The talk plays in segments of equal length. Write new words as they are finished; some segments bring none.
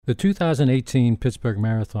The 2018 Pittsburgh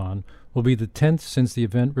Marathon will be the 10th since the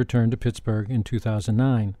event returned to Pittsburgh in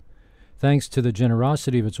 2009. Thanks to the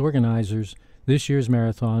generosity of its organizers, this year's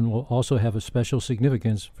marathon will also have a special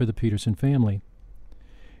significance for the Peterson family.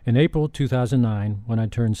 In April 2009, when I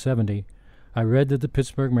turned 70, I read that the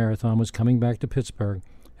Pittsburgh Marathon was coming back to Pittsburgh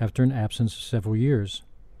after an absence of several years.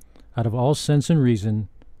 Out of all sense and reason,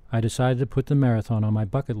 I decided to put the marathon on my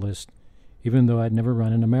bucket list, even though I'd never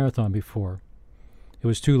run in a marathon before. It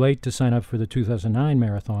was too late to sign up for the 2009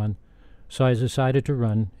 marathon, so I decided to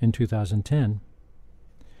run in 2010.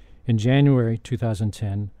 In January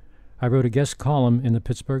 2010, I wrote a guest column in the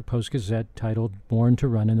Pittsburgh Post-Gazette titled "Born to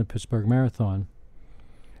Run in the Pittsburgh Marathon."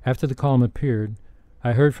 After the column appeared,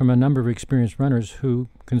 I heard from a number of experienced runners who,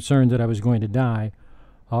 concerned that I was going to die,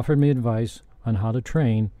 offered me advice on how to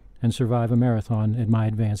train and survive a marathon at my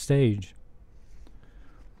advanced age.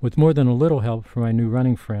 With more than a little help from my new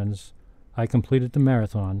running friends, I completed the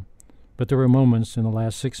marathon, but there were moments in the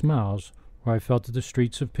last 6 miles where I felt that the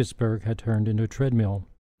streets of Pittsburgh had turned into a treadmill.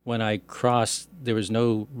 When I crossed, there was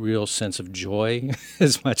no real sense of joy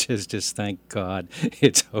as much as just thank God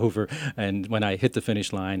it's over. And when I hit the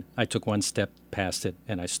finish line, I took one step past it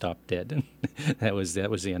and I stopped dead. that was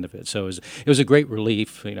the end of it. So it was a great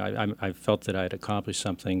relief. I felt that I had accomplished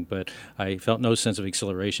something, but I felt no sense of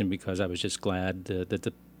exhilaration because I was just glad that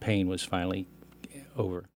the pain was finally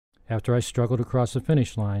over. After I struggled across the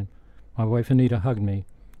finish line, my wife Anita hugged me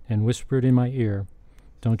and whispered in my ear,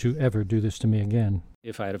 "Don't you ever do this to me again."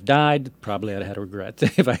 If I'd have died, probably I'd have had a regret.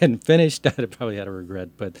 If I hadn't finished, I'd have probably had a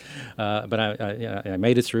regret. But I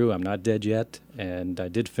made it through. I'm not dead yet, and I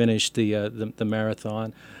did finish the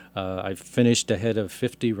marathon. I finished ahead of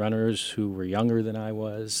 50 runners who were younger than I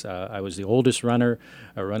was. I was the oldest runner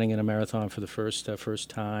running in a marathon for the first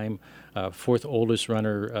time, fourth oldest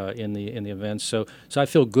runner in the event. So I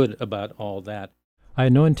feel good about all that. I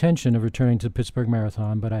had no intention of returning to the Pittsburgh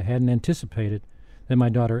Marathon, but I hadn't anticipated that my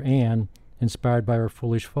daughter Ann, inspired by her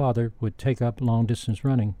foolish father, would take up long-distance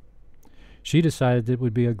running. She decided it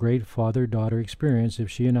would be a great father-daughter experience if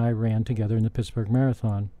she and I ran together in the Pittsburgh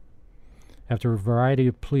Marathon. After a variety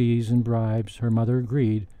of pleas and bribes, her mother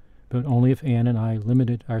agreed, but only if Ann and I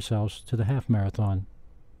limited ourselves to the half marathon.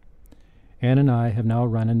 Ann and I have now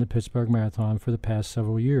run in the Pittsburgh Marathon for the past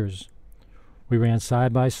several years. We ran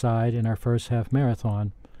side by side in our first half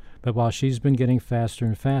marathon, but while she's been getting faster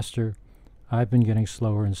and faster, I've been getting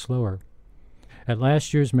slower and slower. At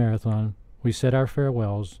last year's marathon, we said our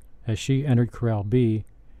farewells as she entered Corral B,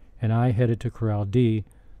 and I headed to Corral D,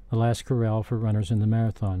 the last corral for runners in the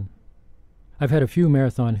marathon. I've had a few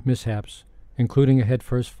marathon mishaps, including a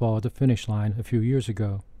headfirst fall at the finish line a few years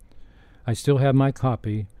ago. I still have my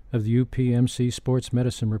copy of the UPMC Sports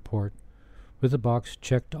Medicine Report, with the box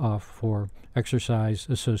checked off for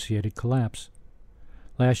exercise-associated collapse.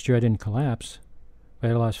 Last year I didn't collapse,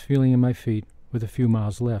 but I lost feeling in my feet with a few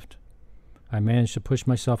miles left. I managed to push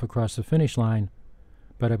myself across the finish line,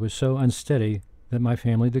 but I was so unsteady that my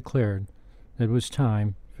family declared that it was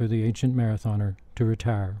time for the ancient marathoner to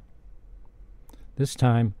retire. This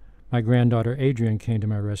time, my granddaughter Adrienne came to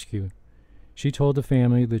my rescue. She told the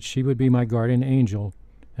family that she would be my guardian angel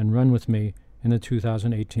and run with me in the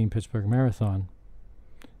 2018 Pittsburgh Marathon.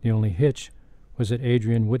 The only hitch was that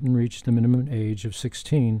Adrienne wouldn't reach the minimum age of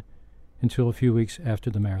 16 until a few weeks after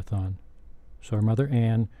the marathon. So her mother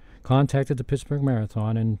Ann contacted the Pittsburgh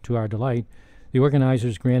Marathon, and to our delight, the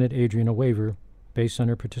organizers granted Adrienne a waiver based on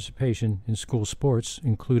her participation in school sports,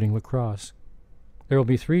 including lacrosse. There will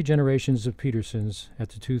be 3 generations of Petersons at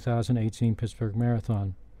the 2018 Pittsburgh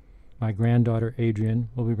Marathon. My granddaughter Adrienne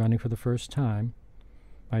will be running for the first time.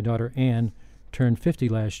 My daughter Ann turned 50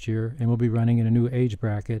 last year and will be running in a new age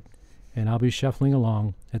bracket, and I'll be shuffling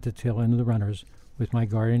along at the tail end of the runners with my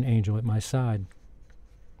guardian angel at my side.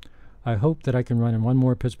 I hope that I can run in one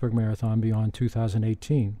more Pittsburgh Marathon beyond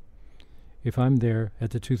 2018. If I'm there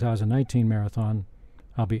at the 2019 Marathon,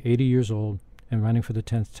 I'll be 80 years old and running for the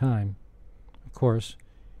 10th time. Of course,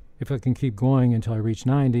 if I can keep going until I reach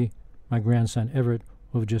 90, my grandson Everett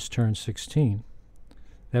will have just turned 16.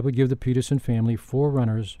 That would give the Peterson family 4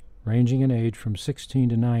 runners ranging in age from 16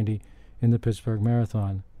 to 90 in the Pittsburgh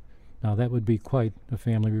Marathon. Now that would be quite a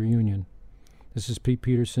family reunion. This is Pete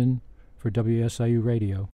Peterson for WSIU Radio.